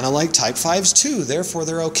be kind of like type 5s too, therefore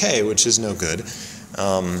they're okay, which is no good.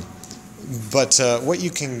 But what you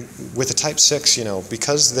can, with a type 6,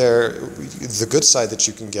 because the good side that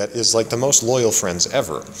you can get is like the most loyal friends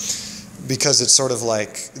ever. Because it's sort of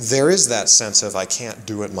like, there is that sense of, I can't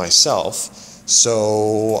do it myself,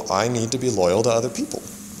 so I need to be loyal to other people.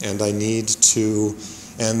 And and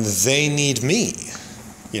they need me.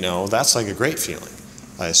 That's like a great feeling,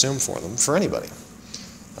 I assume, for them, for anybody.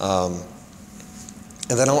 And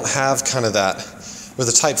they don't have kind of that. With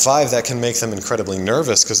a type 5, that can make them incredibly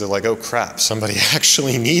nervous, because they're like, oh crap, somebody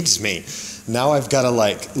actually needs me. Now I've got to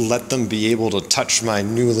let them be able to touch my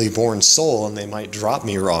newly born soul, and they might drop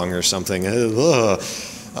me wrong or something. But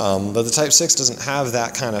the type 6 doesn't have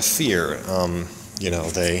that kind of fear.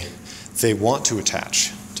 They want to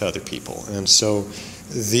attach to other people. And so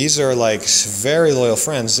these are very loyal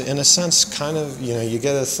friends. In a sense, kind of, you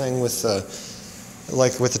get a thing with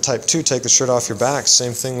with the type 2, take the shirt off your back,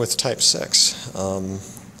 same thing with type 6,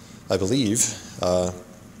 I believe,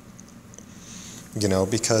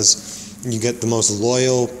 because you get the most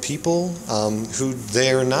loyal people who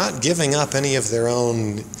they're not giving up any of their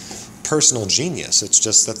own personal genius. It's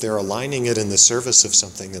just that they're aligning it in the service of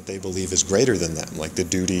something that they believe is greater than them, like the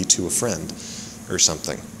duty to a friend or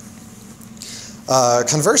something.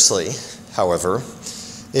 Conversely, however,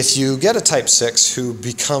 if you get a type 6 who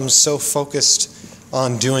becomes so focused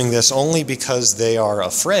on doing this only because they are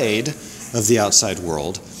afraid of the outside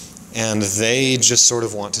world, and they just sort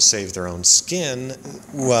of want to save their own skin,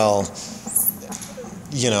 well,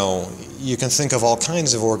 you can think of all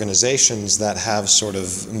kinds of organizations that have sort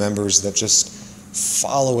of members that just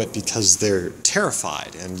follow it because they're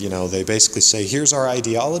terrified. And, they basically say, here's our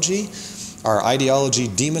ideology. Our ideology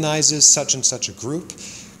demonizes such and such a group.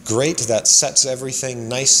 Great, that sets everything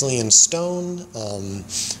nicely in stone,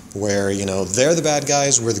 where, they're the bad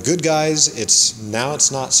guys, we're the good guys. It's not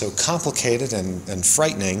so complicated and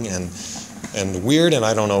frightening and weird, and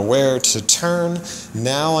I don't know where to turn.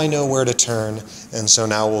 Now I know where to turn, and so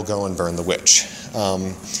now we'll go and burn the witch.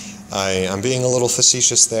 I'm being a little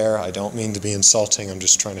facetious there. I don't mean to be insulting. I'm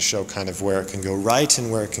just trying to show kind of where it can go right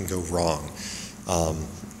and where it can go wrong.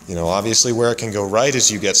 Obviously where it can go right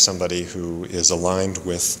is you get somebody who is aligned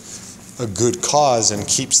with a good cause and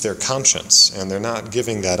keeps their conscience, and they're not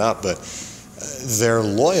giving that up, but they're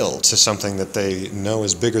loyal to something that they know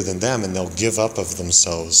is bigger than them, and they'll give up of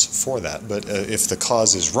themselves for that. But if the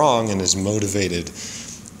cause is wrong and is motivated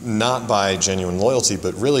not by genuine loyalty,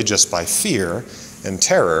 but really just by fear and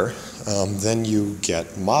terror, then you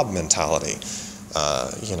get mob mentality,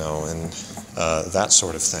 and that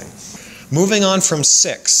sort of thing. Moving on from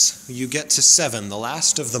 6, you get to 7, the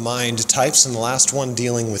last of the mind types, and the last one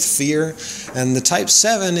dealing with fear. And the type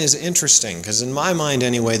 7 is interesting, because in my mind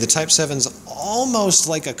anyway, the type 7 is almost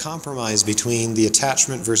like a compromise between the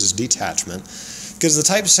attachment versus detachment, because the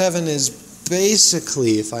type 7 is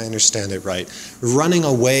basically, if I understand it right, running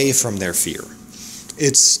away from their fear.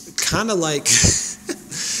 It's kind of like,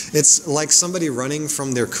 it's like somebody running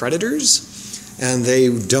from their creditors, and they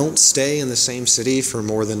don't stay in the same city for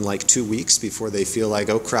more than 2 weeks before they feel like,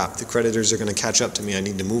 oh crap, the creditors are going to catch up to me, I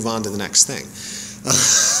need to move on to the next thing.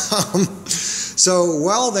 So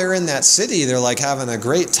while they're in that city, they're having a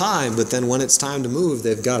great time, but then when it's time to move,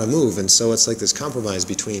 they've got to move. And so it's like this compromise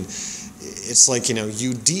between, it's like,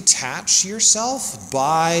 you detach yourself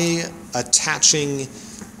by attaching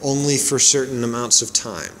only for certain amounts of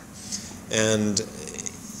time. And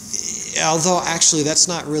although actually that's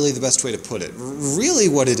not really the best way to put it. Really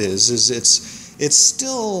what it is it's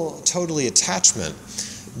still totally attachment,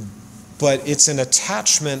 but it's an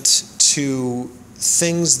attachment to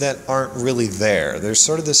things that aren't really there. There's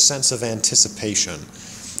sort of this sense of anticipation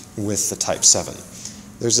with the type 7.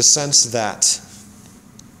 There's a sense that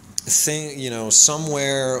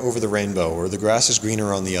somewhere over the rainbow, or the grass is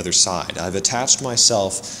greener on the other side. I've attached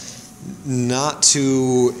myself not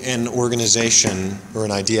to an organization or an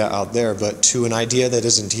idea out there, but to an idea that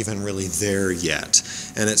isn't even really there yet.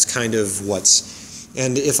 And it's kind of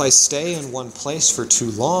and if I stay in one place for too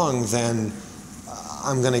long, then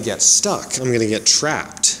I'm going to get stuck. I'm going to get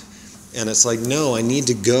trapped. And it's like, no, I need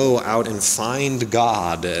to go out and find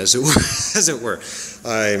God, as it were.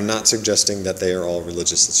 I'm not suggesting that they are all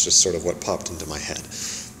religious. It's just sort of what popped into my head,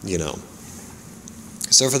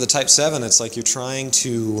 So for the type 7, it's like you're trying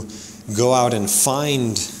to go out and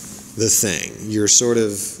find the thing. You're sort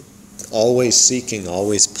of always seeking,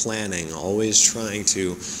 always planning, always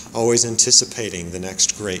anticipating the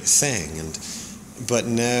next great thing, but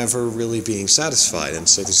never really being satisfied. And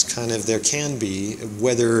so there can be,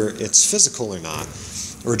 whether it's physical or not,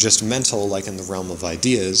 or just mental, like in the realm of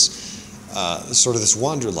ideas, sort of this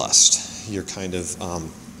wanderlust. You're kind of,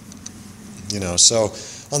 so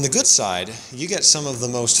on the good side, you get some of the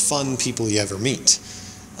most fun people you ever meet.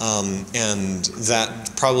 And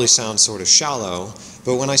that probably sounds sort of shallow,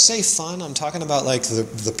 but when I say fun, I'm talking about like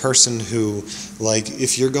the person who, like,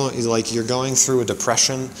 if you're going through a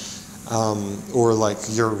depression, or like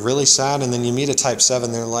you're really sad, and then you meet a type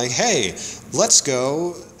 7, they're like, hey, let's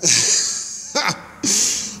go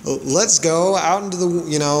out into the,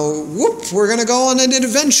 we're gonna go on an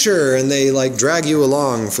adventure, and they like drag you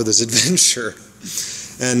along for this adventure.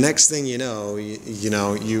 And next thing you know,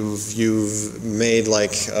 you've made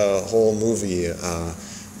like a whole movie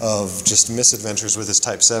of just misadventures with this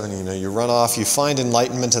type 7. You run off, you find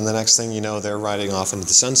enlightenment, and the next thing you know, they're riding off into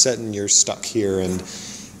the sunset, and you're stuck here and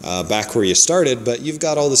back where you started, but you've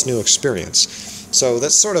got all this new experience. So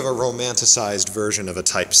that's sort of a romanticized version of a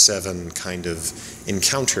type 7 kind of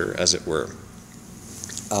encounter, as it were.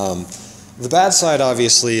 The bad side,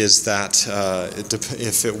 obviously, is that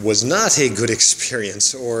if it was not a good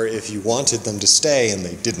experience, or if you wanted them to stay and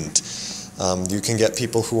they didn't, you can get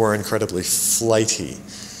people who are incredibly flighty,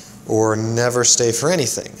 or never stay for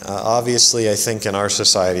anything. Obviously, I think in our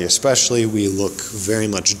society especially, we look very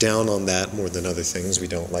much down on that more than other things. We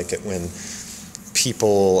don't like it when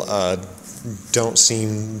people don't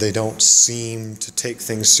seem to take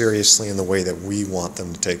things seriously in the way that we want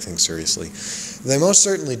them to take things seriously. They most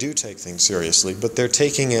certainly do take things seriously, but they're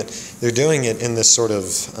doing it in this sort of,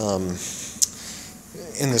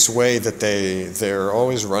 in this way that they're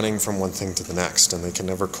always running from one thing to the next, and they can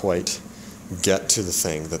never quite get to the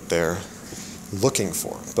thing that they're looking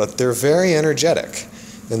for. But they're very energetic,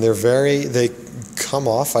 and they come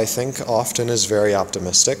off, I think, often as very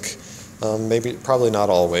optimistic. Probably not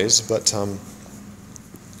always, but so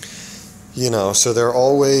they're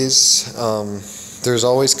always, there's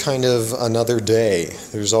always kind of another day.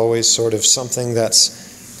 There's always sort of something that's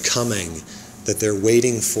coming that they're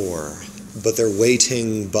waiting for, but they're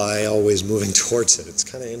waiting by always moving towards it. It's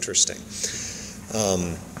kind of interesting.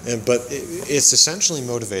 But it's essentially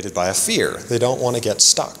motivated by a fear. They don't want to get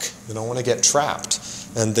stuck. They don't want to get trapped.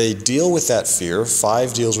 And they deal with that fear.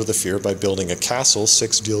 5 deals with the fear by building a castle.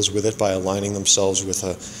 6 deals with it by aligning themselves with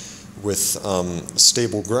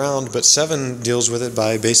stable ground. But 7 deals with it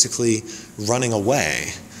by basically running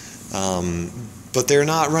away. But they're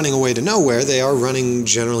not running away to nowhere. They are running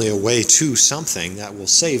generally away to something that will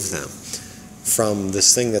save them from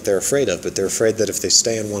this thing that they're afraid of. But they're afraid that if they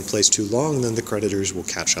stay in one place too long, then the creditors will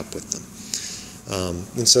catch up with them.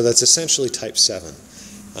 And so that's essentially type 7.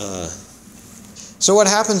 So what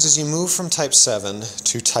happens is you move from type 7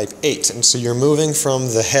 to type 8, and so you're moving from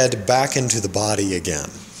the head back into the body again.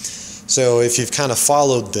 So if you've kind of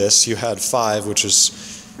followed this, you had 5, which is,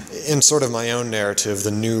 in sort of my own narrative,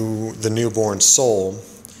 the newborn soul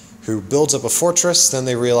who builds up a fortress. Then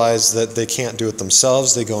they realize that they can't do it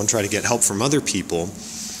themselves. They go and try to get help from other people.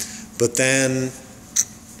 But then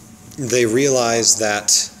they realize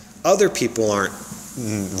that other people aren't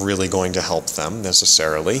really going to help them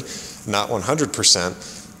necessarily. Not 100%.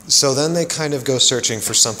 So then they kind of go searching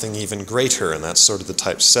for something even greater, and that's sort of the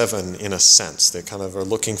type 7 in a sense. They kind of are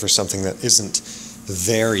looking for something that isn't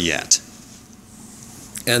there yet.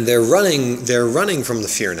 And they're running from the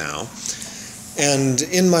fear now. And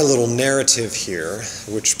in my little narrative here,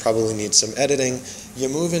 which probably needs some editing, you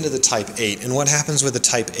move into the type 8. And what happens with the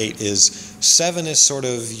type 8 is 7 is sort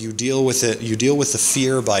of, you deal with the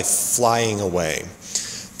fear by flying away.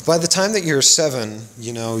 By the time that you're 7,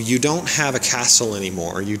 you don't have a castle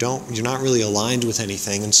anymore. You're not really aligned with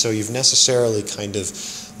anything, and so you've necessarily kind of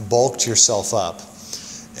bulked yourself up.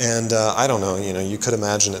 And I don't know, you could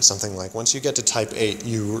imagine it something like, once you get to type 8,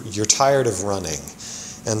 you're tired of running.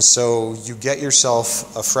 And so you get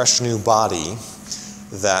yourself a fresh new body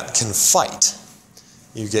that can fight.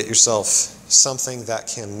 You get yourself something that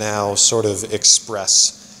can now sort of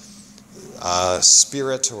express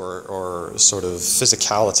spirit or sort of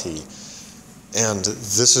physicality. And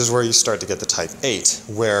this is where you start to get the type 8,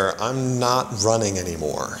 where I'm not running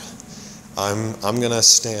anymore. I'm going to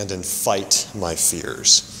stand and fight my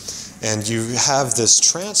fears. And you have this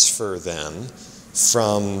transfer then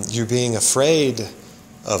from you being afraid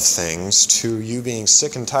of things to you being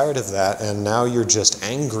sick and tired of that, and now you're just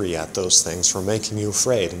angry at those things for making you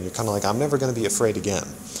afraid. And you're kind of like, I'm never going to be afraid again.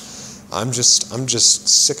 I'm just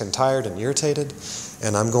sick and tired and irritated,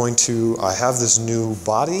 and I have this new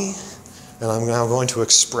body, and I'm now going to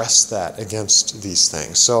express that against these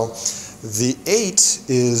things. So the 8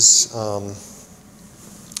 is,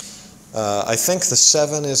 I think the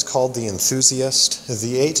 7 is called the enthusiast.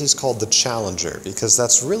 The 8 is called the challenger, because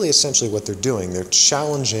that's really essentially what they're doing. They're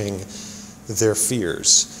challenging their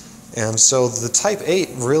fears. And so the type 8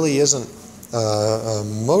 really isn't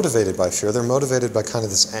motivated by fear. They're motivated by kind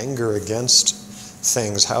of this anger against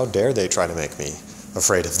things. How dare they try to make me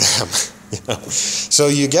afraid of them? You know? So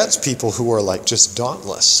you get people who are like just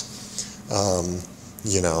dauntless.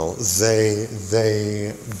 You know,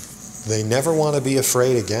 they never want to be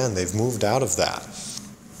afraid again. They've moved out of that.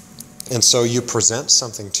 And so you present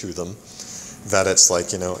something to them that it's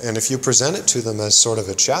like, you know, and if you present it to them as sort of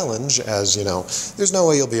a challenge, as, you know, there's no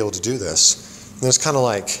way you'll be able to do this, then it's kind of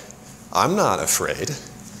like, I'm not afraid.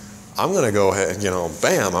 I'm going to go ahead, you know,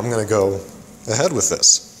 bam, I'm going to go ahead with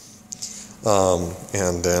this. I'm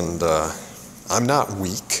not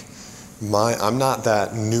weak. I'm not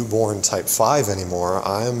that newborn type 5 anymore.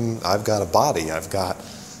 I've got a body. I've got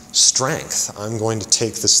strength. I'm going to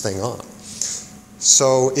take this thing on.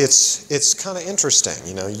 So it's kind of interesting.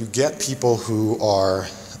 You know, you get people who are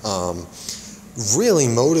really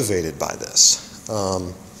motivated by this.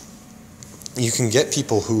 You can get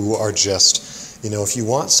people who are just, you know, if you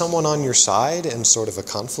want someone on your side in sort of a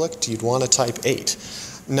conflict, you'd want a type 8.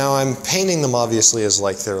 Now, I'm painting them obviously as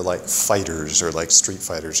like they're like fighters or like street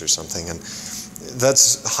fighters or something, and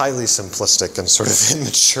that's highly simplistic and sort of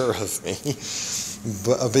immature of me,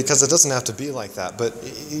 because it doesn't have to be like that. But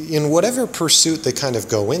in whatever pursuit they kind of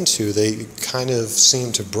go into, they kind of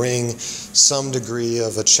seem to bring some degree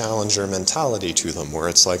of a challenger mentality to them, where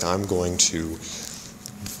it's like, I'm going to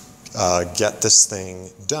get this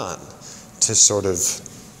thing done, to sort of,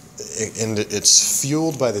 and it's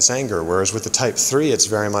fueled by this anger. Whereas with the type 3, it's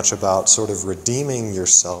very much about sort of redeeming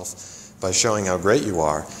yourself by showing how great you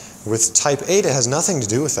are. With type 8, it has nothing to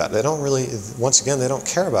do with that. They don't really, once again, they don't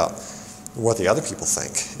care about what the other people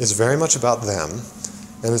think. It's very much about them,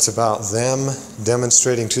 and it's about them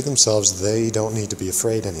demonstrating to themselves they don't need to be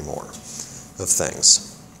afraid anymore of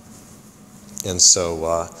things. And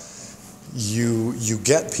so you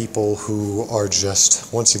get people who are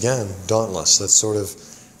just, once again, dauntless. That's sort of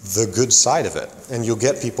the good side of it. And you'll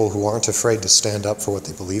get people who aren't afraid to stand up for what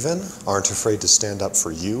they believe in, aren't afraid to stand up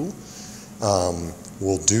for you,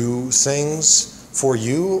 will do things for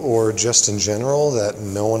you or just in general that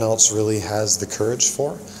no one else really has the courage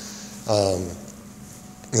for.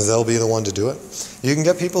 They'll be the one to do it. You can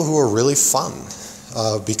get people who are really fun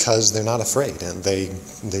because they're not afraid, and they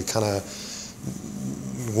kind of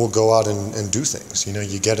will go out and do things. You know,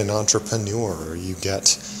 you get an entrepreneur, or you get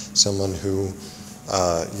someone who,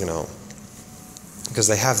 you know, because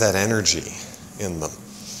they have that energy in them.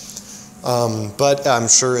 But I'm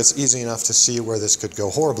sure it's easy enough to see where this could go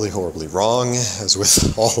horribly, horribly wrong, as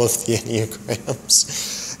with all of the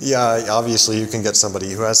Enneagrams. Yeah, obviously you can get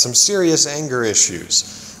somebody who has some serious anger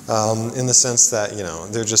issues, in the sense that, you know,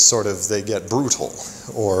 they're just sort of, they get brutal,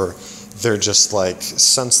 or they're just like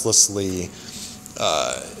senselessly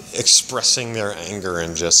expressing their anger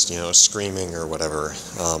and just, you know, screaming or whatever.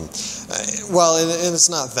 Well, and it's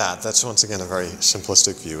not that. That's once again a very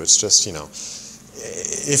simplistic view. It's just, you know,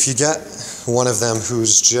 if you get one of them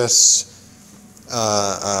who's just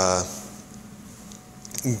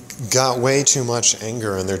got way too much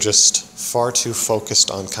anger, and they're just far too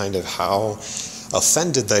focused on kind of how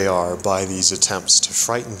offended they are by these attempts to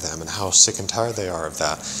frighten them and how sick and tired they are of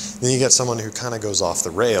that, then you get someone who kind of goes off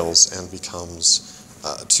the rails and becomes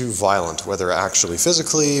too violent, whether actually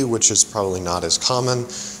physically, which is probably not as common,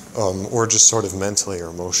 or just sort of mentally or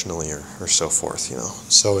emotionally or so forth, you know.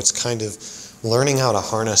 So it's kind of learning how to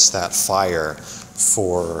harness that fire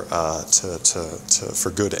for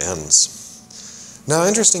good ends. Now,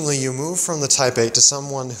 interestingly, you move from the type 8 to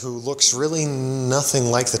someone who looks really nothing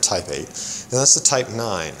like the type 8, and that's the type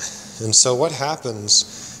 9. And so what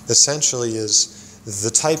happens essentially is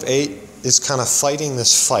the type 8 is kind of fighting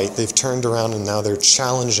this fight. They've turned around and now they're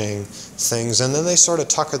challenging things, and then they sort of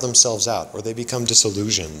tucker themselves out, or they become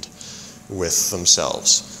disillusioned with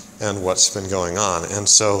themselves and what's been going on. And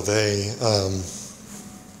so they,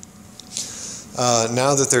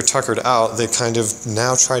 now that they're tuckered out, they kind of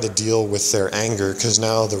now try to deal with their anger, because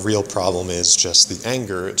now the real problem is just the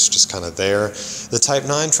anger. It's just kind of there. The type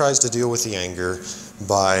 9 tries to deal with the anger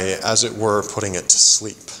by, as it were, putting it to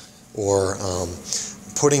sleep, or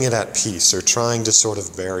putting it at peace, or trying to sort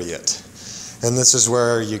of bury it. And this is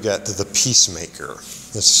where you get the peacemaker.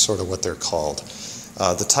 This is sort of what they're called.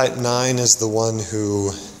 The type 9 is the one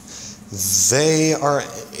who they are,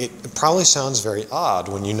 it probably sounds very odd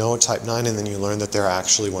when you know a type 9 and then you learn that they're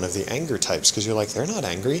actually one of the anger types, because you're like, they're not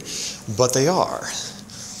angry, but they are.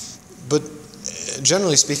 But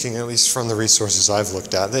generally speaking, at least from the resources I've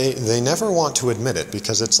looked at, they never want to admit it,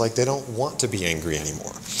 because it's like they don't want to be angry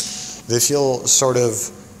anymore. They feel sort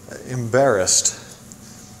of embarrassed.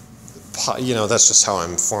 You know, that's just how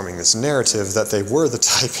I'm forming this narrative, that they were the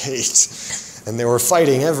type 8 and they were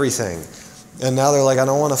fighting everything. And now they're like, I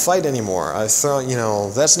don't want to fight anymore. You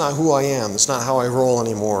know, that's not who I am. It's not how I roll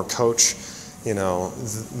anymore, coach. You know,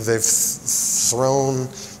 they've said,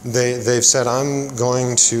 I'm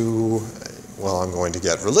going to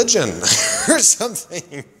get religion or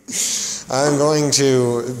something. I'm going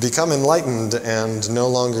to become enlightened and no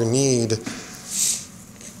longer need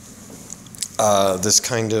this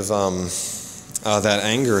kind of that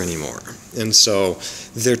anger anymore. And so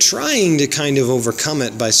they're trying to kind of overcome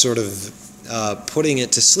it by sort of putting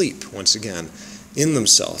it to sleep once again in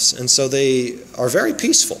themselves. And so they are very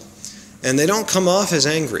peaceful, and they don't come off as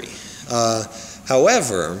angry.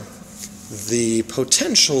 However, the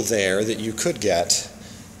potential there that you could get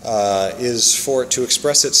is for it to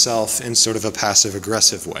express itself in sort of a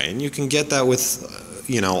passive-aggressive way. And you can get that with,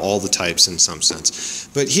 you know, all the types in some sense.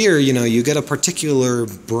 But here, you know, you get a particular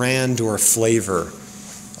brand or flavor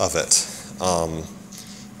of it.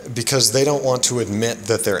 Because they don't want to admit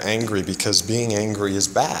that they're angry, because being angry is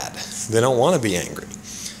bad. They don't want to be angry.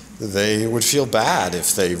 They would feel bad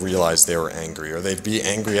if they realized they were angry, or they'd be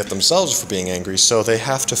angry at themselves for being angry, so they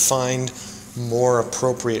have to find more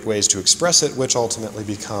appropriate ways to express it, which ultimately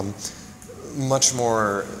become much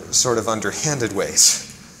more sort of underhanded ways.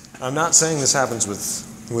 I'm not saying this happens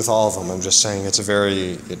with all of them. I'm just saying it's a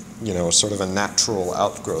very, you know, sort of a natural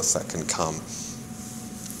outgrowth that can come.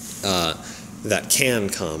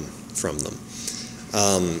 From them.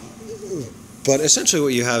 But essentially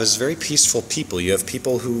what you have is very peaceful people. You have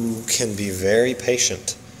people who can be very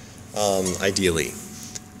patient, ideally,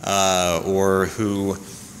 or who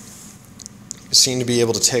seem to be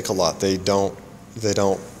able to take a lot. They don't,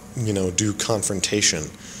 you know, do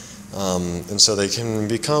confrontation. And so they can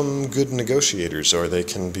become good negotiators, or they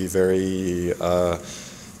can be very,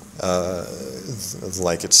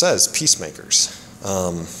 like it says, peacemakers.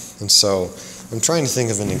 And so I'm trying to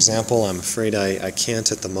think of an example. I'm afraid I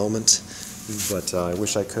can't at the moment, but I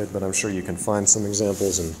wish I could, but I'm sure you can find some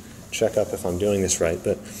examples and check up if I'm doing this right.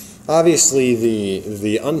 But obviously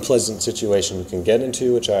the unpleasant situation you can get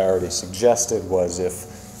into, which I already suggested, was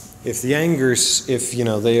if the angers, if you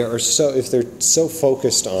know, if they're so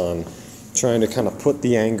focused on trying to kind of put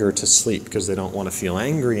the anger to sleep because they don't want to feel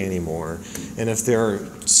angry anymore, and if they're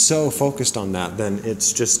so focused on that, then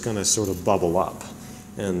it's just going to sort of bubble up.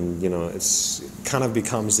 And, you know, it's kind of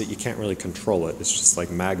becomes that you can't really control it. It's just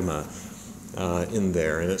like magma in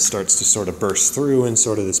there, and it starts to sort of burst through in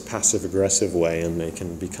sort of this passive-aggressive way, and they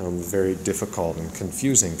can become very difficult and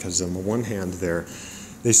confusing, because on the one hand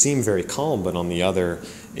they seem very calm, but on the other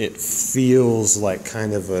it feels like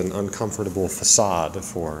kind of an uncomfortable facade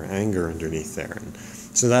for anger underneath there. And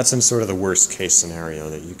so that's in sort of the worst case scenario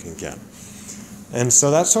that you can get. And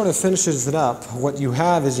so that sort of finishes it up. What you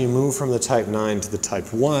have is you move from the type 9 to the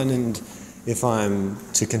type 1, and if I'm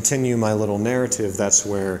to continue my little narrative, that's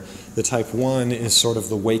where the type 1 is sort of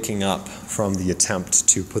the waking up from the attempt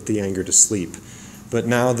to put the anger to sleep. But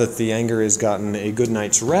now that the anger has gotten a good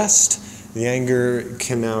night's rest, the anger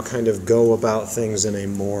can now kind of go about things in a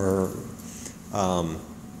more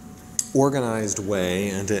organized way,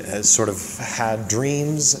 and it has sort of had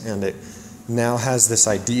dreams, and it now has this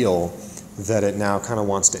ideal that it now kind of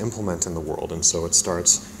wants to implement in the world. And so it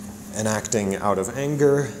starts enacting out of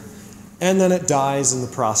anger, and then it dies in the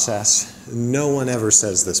process. No one ever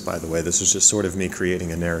says this, by the way. This is just sort of me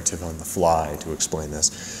creating a narrative on the fly to explain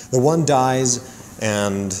this. The one dies,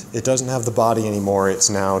 and it doesn't have the body anymore. It's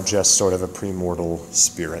now just sort of a premortal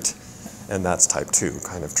spirit. And that's type 2,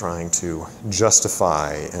 kind of trying to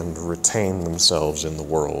justify and retain themselves in the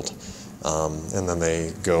world. And then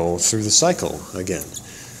they go through the cycle again.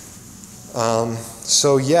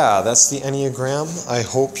 So yeah, that's the Enneagram. I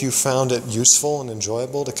hope you found it useful and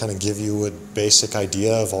enjoyable to kind of give you a basic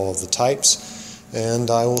idea of all of the types. and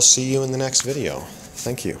I will see you in the next video.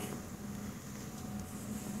 Thank you.